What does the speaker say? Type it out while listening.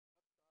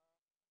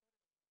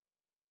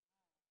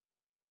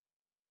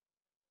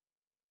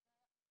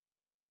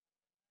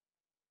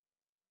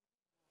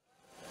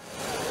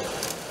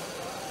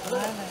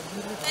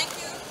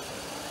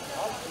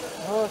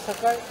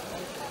सकाळ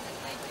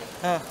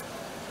हां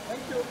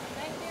थँक्यू.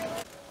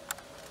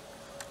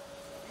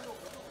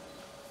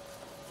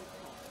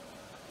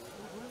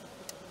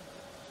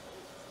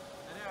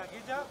 अरे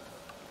आगे जा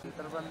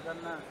फिल्टर बंद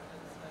करना.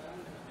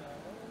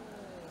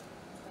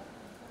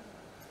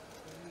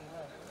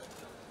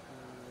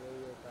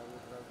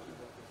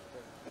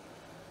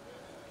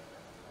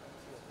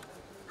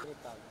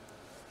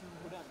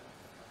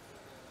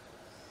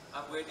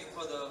 I'm waiting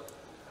for the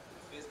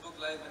Facebook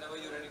Live. Whenever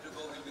you're ready to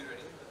go, we'll be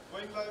ready.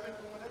 Going live in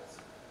 2 minutes.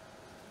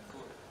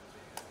 Cool.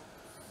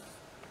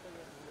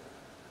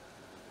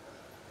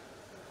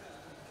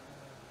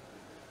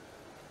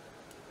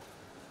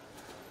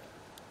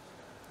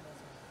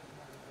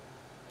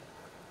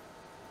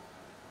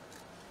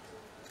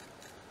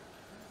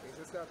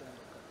 Faces का आता है.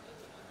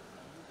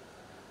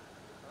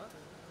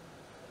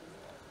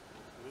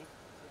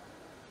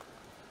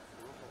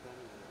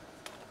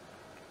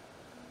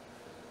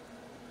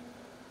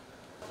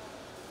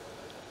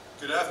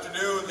 Good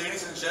afternoon,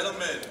 ladies and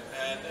gentlemen,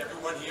 and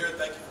everyone here.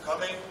 Thank you for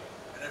coming,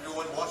 and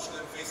everyone watching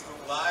on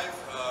Facebook Live.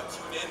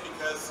 Tune in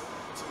because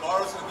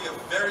tomorrow is going to be a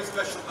very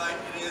special night.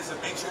 It is a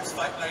Matrix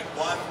Fight Night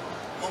 1.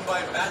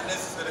 Mumbai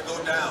Madness is going to go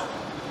down.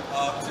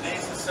 Today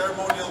is the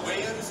ceremonial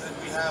weigh-ins,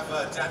 and we have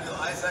Daniel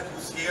Isaac,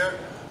 who's here.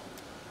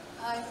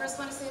 I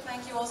first want to say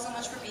thank you all so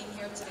much for being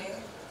here today.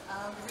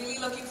 Really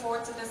looking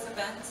forward to this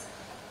event.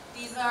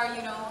 These are,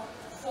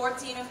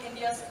 14 of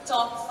India's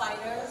top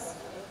fighters.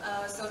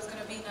 So it's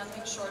going to be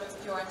nothing short of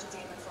pure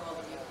entertainment for all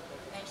of you.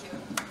 Thank you.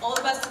 All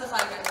the best to the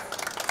fighters.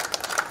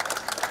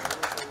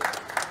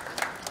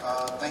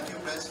 Thank you,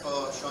 press, for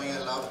showing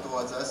your love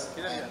towards us,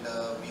 and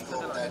we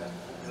hope that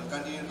you'll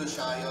continue to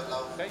shower your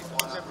love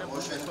on our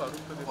promotion,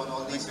 on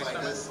all these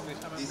fighters.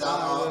 These are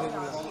our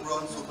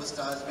homegrown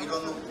superstars. We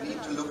don't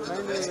need to look to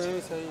the West.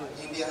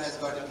 India has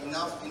got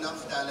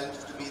enough talent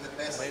to be the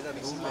best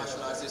mixed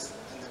martial artists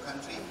in the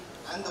country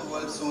and the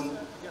world soon.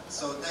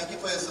 So thank you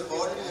for your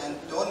support, and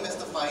don't miss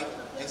the fight,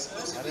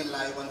 exclusively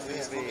live on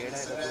Facebook and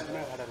Instagram.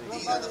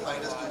 These are the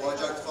fighters to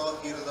watch out for,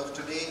 heroes of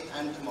today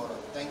and tomorrow.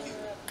 Thank you.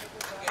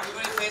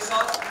 Everybody face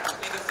off.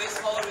 Take a face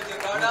forward with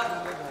your guard up.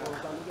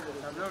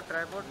 सब लोग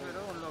tripod पे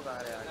रहो, उन लोग आ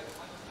रहे हैं आगे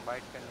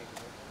fight करने के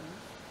लिए.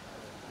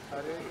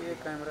 अरे ये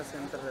कैमरा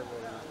सेंटर है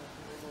बोलना.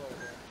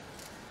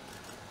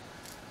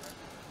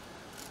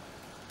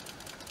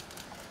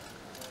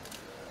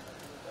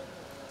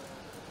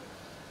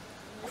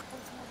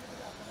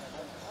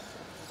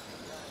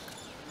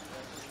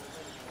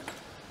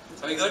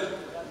 Are we good?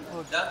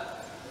 Done?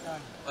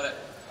 All right.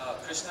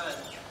 Krishna and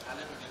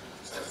Alan, would you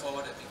step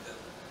forward? I think the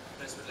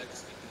press would like to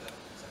speak to them.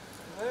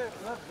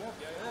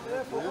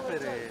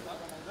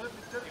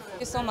 Thank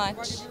you so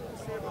much.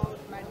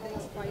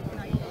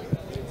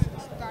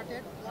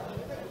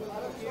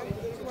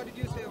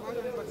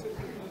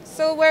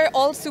 So we're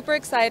all super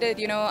excited,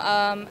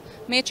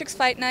 Matrix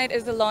Fight Night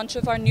is the launch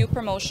of our new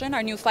promotion,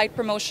 our new fight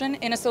promotion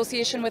in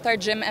association with our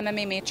gym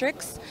MMA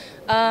Matrix.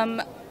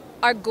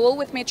 Our goal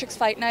with Matrix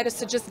Fight Night is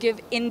to just give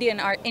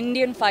our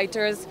Indian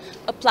fighters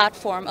a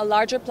platform, a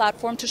larger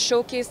platform to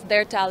showcase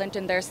their talent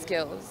and their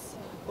skills.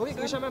 Okay,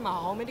 Krishna ma'am,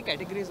 how many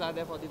categories are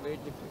there for the weight?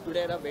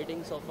 Today are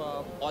weightings of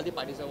all the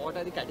parties. What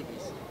are the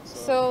categories?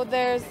 So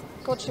there's,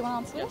 Coach, you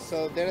want to answer?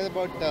 So there is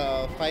about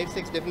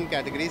 5-6 different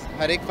categories.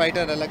 हर एक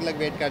fighter अलग-अलग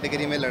weight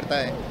category में लड़ता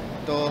है.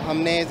 तो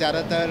हमने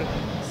ज़्यादातर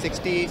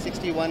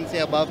 60-61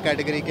 से above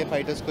category के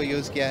fighters को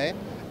use किया है.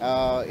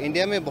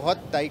 इंडिया में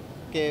बहुत टाइप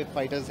के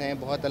fighters हैं,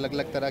 बहुत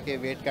अलग-अलग तरह के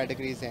weight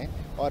categories हैं.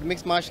 और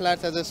mixed martial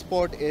arts as a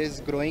sport is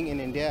growing in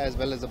India as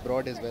well as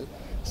abroad as well.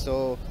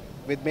 So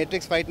with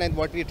Matrix Fight Night,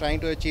 what we're trying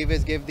to achieve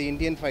is give the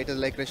Indian fighters,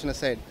 like Krishna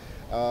said,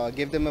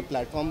 give them a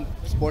platform.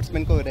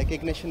 Sportsmen को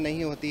recognition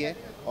नहीं होती है,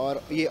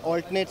 और ये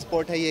alternate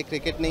sport है, ये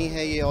cricket नहीं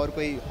है, ये और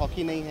कोई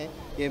hockey नहीं है,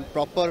 ये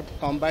proper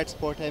combat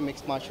sport है,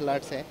 mixed martial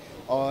arts है.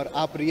 और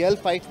आप real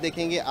fights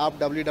देखेंगे, आप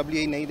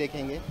WWE नहीं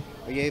देखेंगे.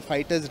 ये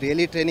fighters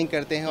really training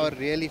करते हैं और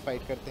really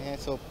fight करते हैं,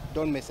 so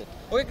don't miss it.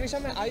 Okay,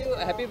 Krishna, are you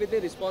happy with the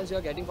response you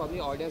are getting from the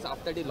audience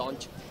after the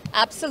launch?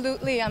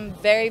 Absolutely, I'm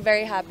very,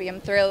 very happy.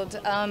 I'm thrilled.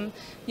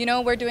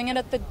 We're doing it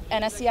at the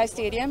NSCI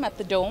Stadium, at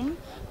the Dome.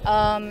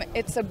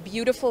 It's a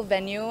beautiful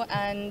venue,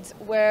 and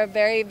we're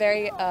very,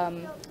 very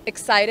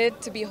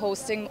excited to be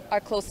hosting our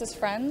closest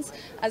friends,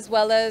 as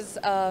well as,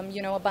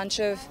 a bunch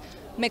of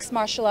mixed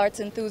martial arts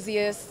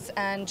enthusiasts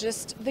and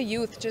just the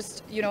youth.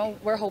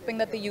 We're hoping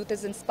that the youth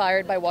is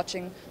inspired by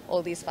watching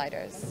all these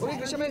fighters. Okay,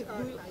 Krishna,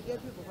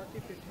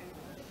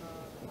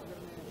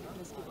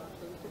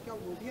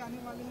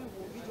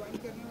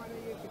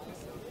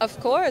 Of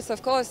course.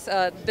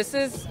 This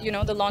is,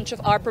 the launch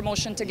of our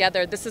promotion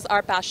together. This is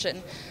our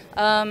passion.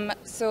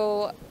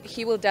 So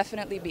he will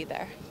definitely be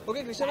there.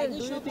 Okay, Krishna, do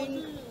you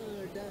think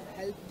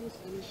help this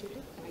initiative?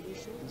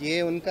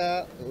 ये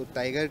उनका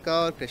tiger का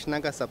और कृष्णा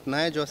का सपना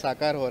है जो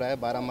साकार हो रहा है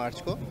 12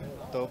 मार्च को.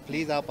 तो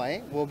प्लीज़ आप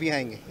आएँ, वो भी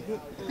आएंगे.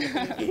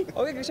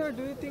 Okay, Krishna,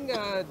 do you think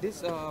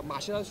this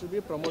martial arts should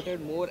be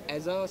promoted more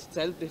as a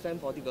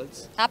self-defense for the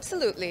girls?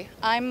 Absolutely.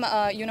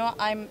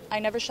 I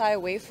never shy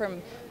away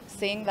from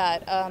saying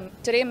that.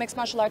 Today, mixed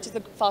martial arts is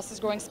the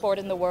fastest growing sport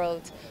in the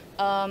world.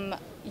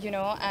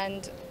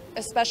 And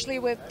especially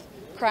with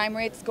crime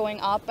rates going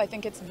up, I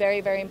think it's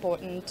very, very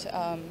important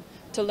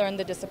to learn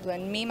the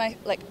discipline.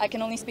 I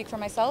can only speak for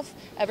myself.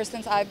 Ever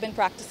since I've been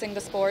practicing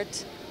the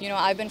sport,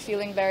 I've been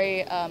feeling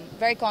very,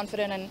 very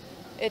confident, and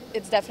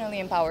it's definitely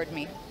empowered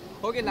me.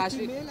 Okay,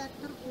 lastly. Female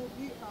actor को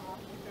भी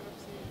आपकी तरफ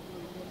से जो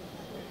Indian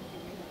actor हैं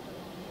female actor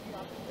हैं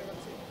आपकी तरफ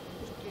से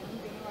कुछ ट्रेनिंग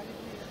देने वाली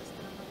भी है इस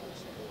तरह का कुछ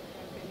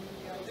कैंपेनिंग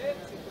या इस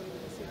तरह से कोई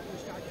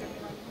स्टार्ट करने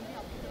वाली होंगी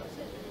आपकी तरफ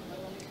से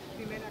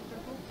फीमेल एक्टर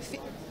को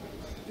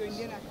जो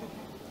इंडियन एक्टर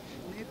हैं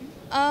उन्हें भी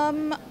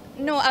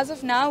No, as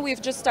of now,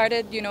 we've just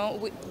started,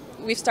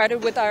 we've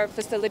started with our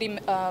facility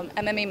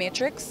MMA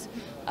Matrix.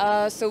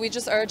 So we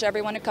just urge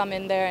everyone to come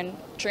in there and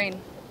train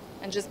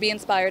and just be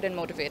inspired and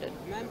motivated.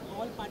 Ma'am,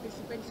 all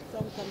participants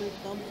come from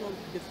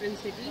different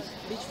cities.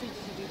 Which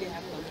city they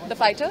have come from? The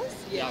fighters?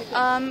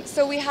 Yeah.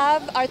 So we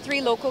have our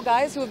 3 local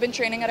guys who have been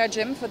training at our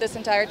gym for this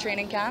entire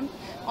training camp.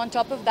 On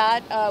top of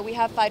that, we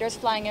have fighters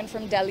flying in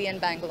from Delhi and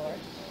Bangalore.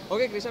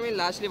 Okay, Krishna,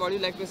 lastly, what do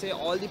you like to say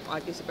all the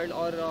participants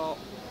or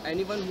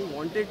anyone who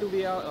wanted to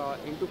be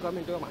come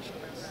into a martial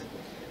arts?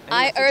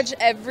 I urge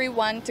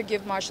everyone to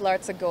give martial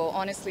arts a go,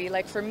 honestly.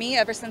 Like for me,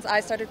 ever since I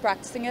started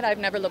practicing it,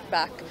 I've never looked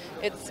back.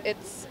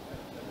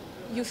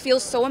 You feel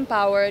so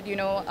empowered,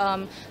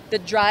 the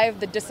drive,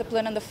 the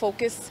discipline and the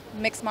focus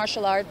mixed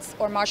martial arts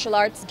or martial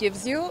arts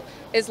gives you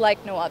is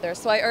like no other.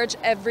 So I urge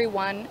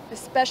everyone,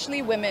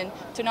 especially women,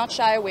 to not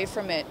shy away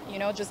from it.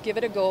 Just give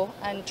it a go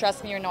and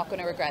trust me, you're not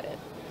going to regret it.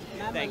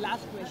 Ma'am,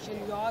 last question.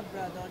 Your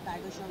brother,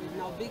 Tiger Shroff, is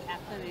now big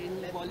actor in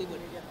Bollywood.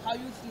 How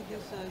you see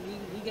this?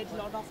 He gets a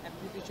lot of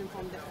appreciation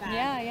from the fans.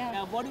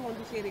 Yeah. What do you want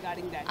to say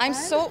regarding that? And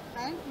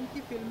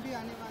उनकी film भी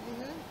आने वाली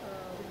है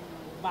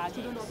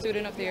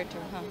Student of the Year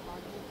too.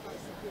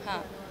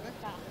 हाँ.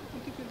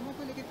 उनकी फिल्मों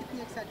को लेकर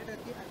कितनी एक्साइटेड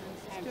रहती है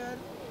sister?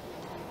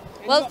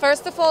 Well,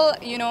 first of all,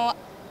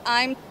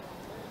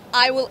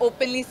 I will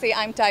openly say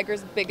I'm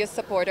Tiger's biggest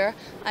supporter.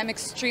 I'm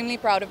extremely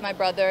proud of my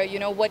brother.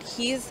 What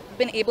he's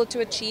been able to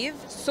achieve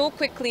so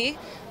quickly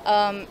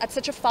at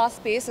such a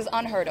fast pace is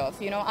unheard of.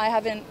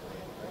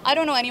 I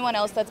don't know anyone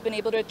else that's been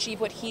able to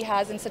achieve what he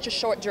has in such a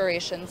short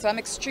duration. So I'm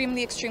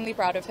extremely, extremely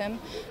proud of him.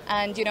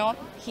 And,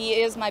 he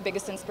is my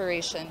biggest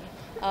inspiration.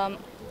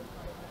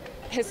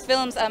 His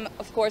films, I'm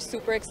of course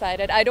super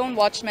excited. I don't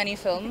watch many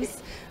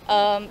films,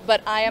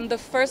 but I am the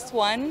first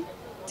one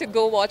to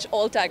go watch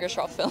all Tiger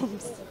Shroff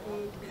films.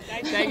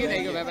 Thank you.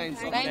 Bye-bye.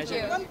 Thank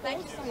you. Thank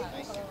you so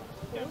much.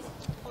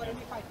 और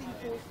any fighting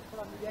post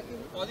थोड़ा media के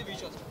लिए All the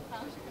visuals.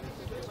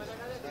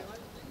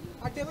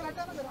 Table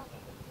हटा ना जरा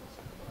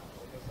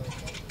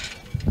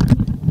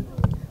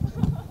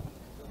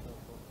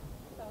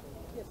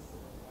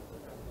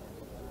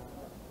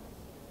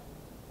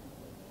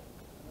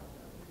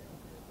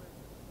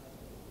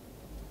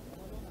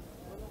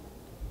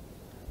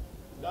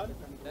Done?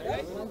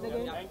 once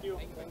again Thank you.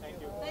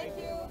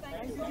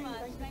 Thank you so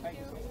much. Thank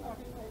you.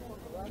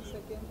 1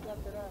 second का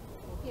तेरा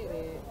okay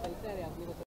रे चलता है आपने